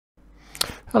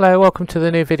Hello, welcome to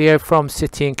the new video from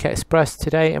City Ink Express.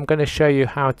 Today I'm going to show you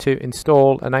how to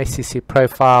install an ICC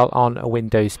profile on a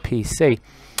Windows PC.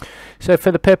 So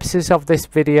for the purposes of this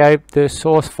video, the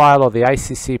source file or the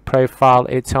ICC profile,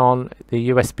 it's on the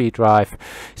USB drive.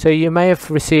 So you may have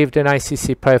received an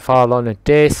ICC profile on a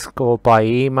disk or by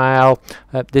email.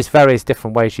 There's various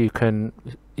different ways you can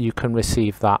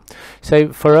receive that.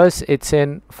 So for us, it's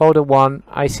in folder 1,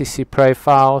 ICC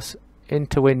profiles,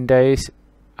 into Windows,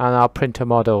 and our printer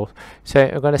model. So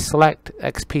I'm going to select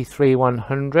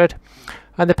XP3100,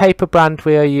 and the paper brand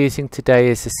we are using today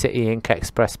is the City Ink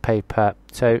Express paper.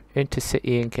 So into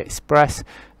City Ink Express,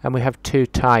 and we have two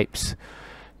types.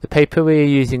 The paper we are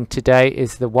using today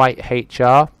is the white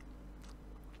HR.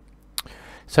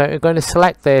 So I'm going to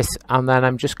select this, and then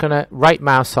I'm just going to right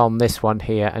mouse on this one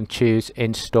here and choose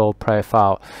install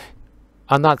profile.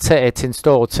 And that's it, it's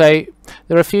installed. So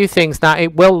there are a few things now.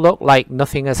 It will look like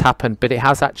nothing has happened, but it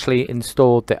has actually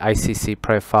installed the ICC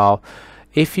profile.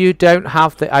 If you don't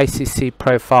have the ICC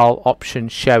profile option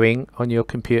showing on your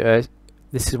computer,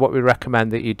 this is what we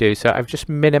recommend that you do. So I've just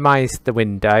minimized the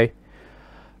window.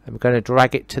 I'm going to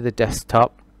drag it to the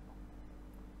desktop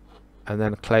and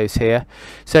then close here.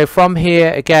 So from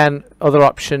here, again, other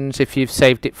options, if you've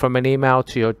saved it from an email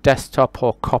to your desktop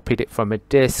or copied it from a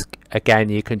disk, again,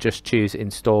 you can just choose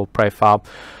install profile.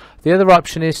 The other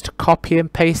option is to copy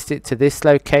and paste it to this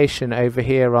location over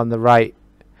here on the right.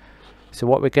 So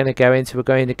what we're going to go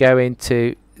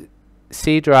into,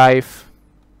 C drive,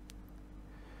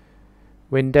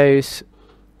 Windows,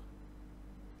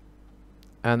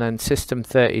 and then System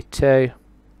 32.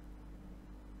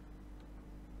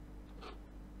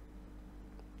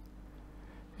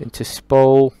 Into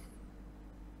spool,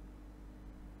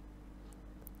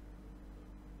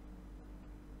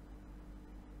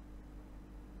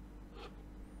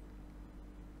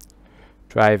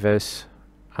 drivers,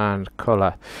 and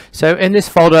color. So in this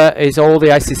folder is all the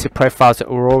ICC profiles that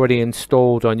were already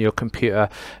installed on your computer.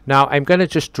 Now I'm going to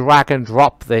just drag and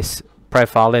drop this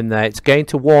profile in there. It's going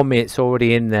to warn me it's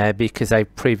already in there because I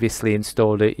previously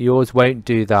installed it. Yours won't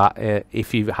do that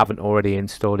if you haven't already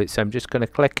installed it. So I'm just going to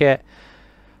click it,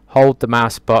 hold the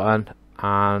mouse button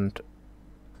and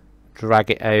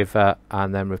drag it over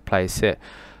and then replace it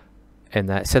in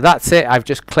there. So that's it. I've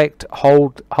just clicked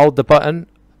hold the button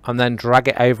and then drag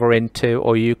it over into,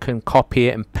 or you can copy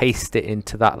it and paste it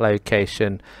into that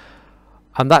location,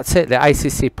 and that's it. The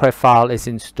ICC profile is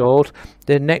installed.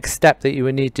 The next step that you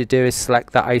will need to do is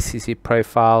select that ICC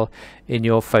profile in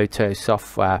your photo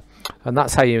software, and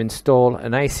that's how you install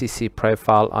an ICC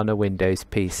profile on a Windows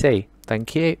PC.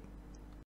 Thank you.